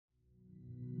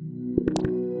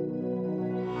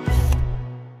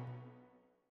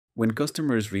When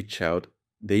customers reach out,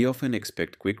 they often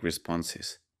expect quick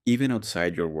responses, even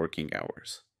outside your working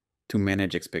hours. To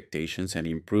manage expectations and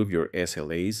improve your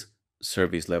SLAs,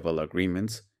 service level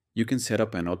agreements, you can set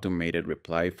up an automated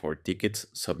reply for tickets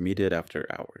submitted after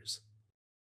hours.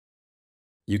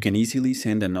 You can easily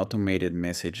send an automated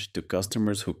message to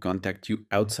customers who contact you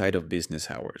outside of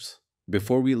business hours.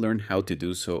 Before we learn how to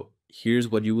do so, here's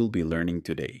what you will be learning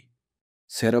today.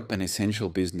 Set up an essential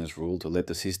business rule to let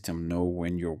the system know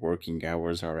when your working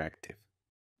hours are active.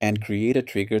 And create a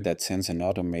trigger that sends an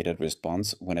automated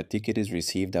response when a ticket is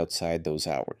received outside those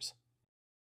hours.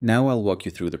 Now I'll walk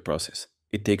you through the process.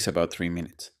 It takes about 3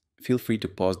 minutes. Feel free to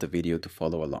pause the video to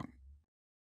follow along.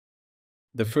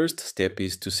 The first step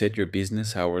is to set your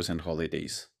business hours and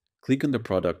holidays. Click on the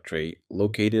product tray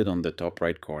located on the top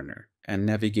right corner and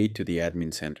navigate to the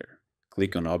Admin Center.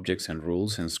 Click on Objects and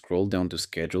Rules and scroll down to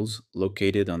Schedules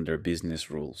located under Business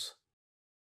Rules.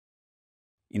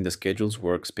 In the Schedules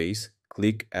workspace,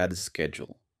 click Add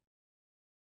Schedule.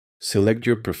 Select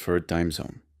your preferred time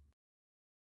zone.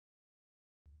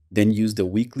 Then use the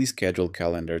weekly schedule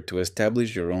calendar to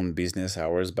establish your own business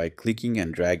hours by clicking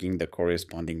and dragging the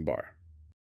corresponding bar.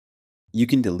 You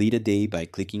can delete a day by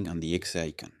clicking on the X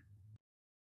icon.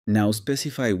 Now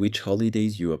specify which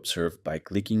holidays you observe by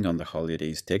clicking on the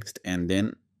holidays text and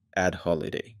then Add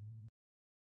Holiday.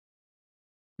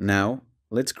 Now,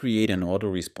 let's create an auto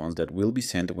response that will be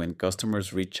sent when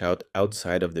customers reach out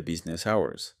outside of the business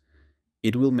hours.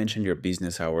 It will mention your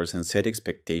business hours and set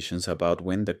expectations about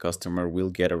when the customer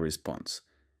will get a response.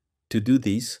 To do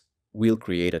this, we'll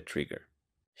create a trigger.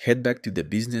 Head back to the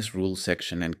Business Rules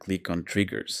section and click on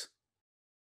Triggers.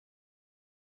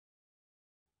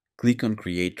 Click on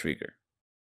Create Trigger.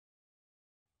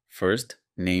 First,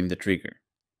 name the trigger.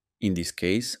 In this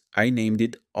case, I named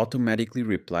it Automatically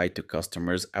Reply to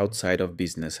Customers Outside of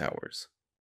Business Hours.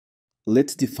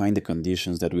 Let's define the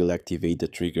conditions that will activate the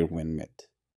trigger when met.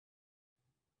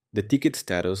 The ticket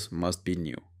status must be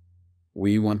new.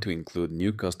 We want to include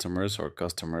new customers or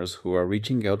customers who are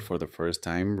reaching out for the first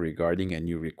time regarding a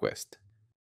new request.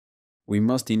 We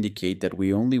must indicate that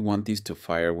we only want this to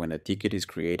fire when a ticket is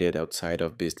created outside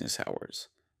of business hours.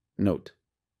 Note,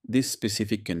 this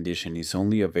specific condition is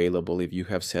only available if you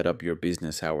have set up your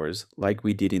business hours like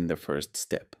we did in the first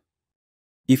step.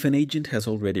 If an agent has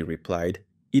already replied,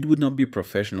 it would not be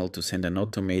professional to send an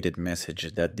automated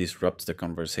message that disrupts the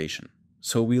conversation,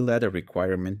 so we'll add a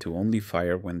requirement to only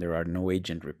fire when there are no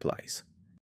agent replies.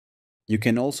 You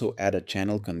can also add a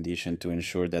channel condition to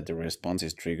ensure that the response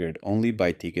is triggered only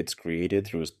by tickets created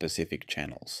through specific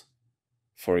channels.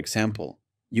 For example,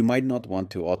 you might not want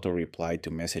to auto-reply to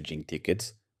messaging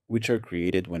tickets, which are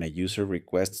created when a user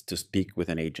requests to speak with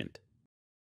an agent.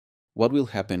 What will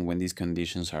happen when these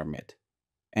conditions are met?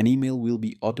 An email will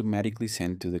be automatically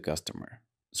sent to the customer.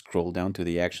 Scroll down to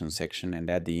the Action section and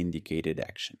add the indicated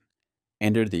action.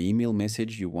 Enter the email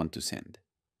message you want to send.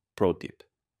 Pro tip: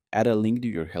 add a link to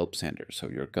your help center so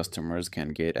your customers can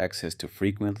get access to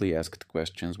frequently asked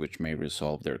questions which may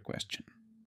resolve their question.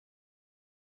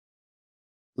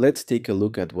 Let's take a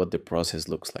look at what the process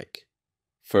looks like.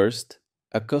 First,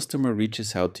 a customer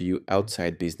reaches out to you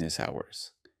outside business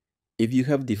hours. If you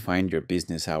have defined your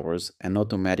business hours, an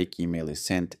automatic email is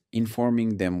sent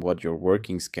informing them what your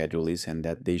working schedule is and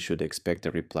that they should expect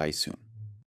a reply soon.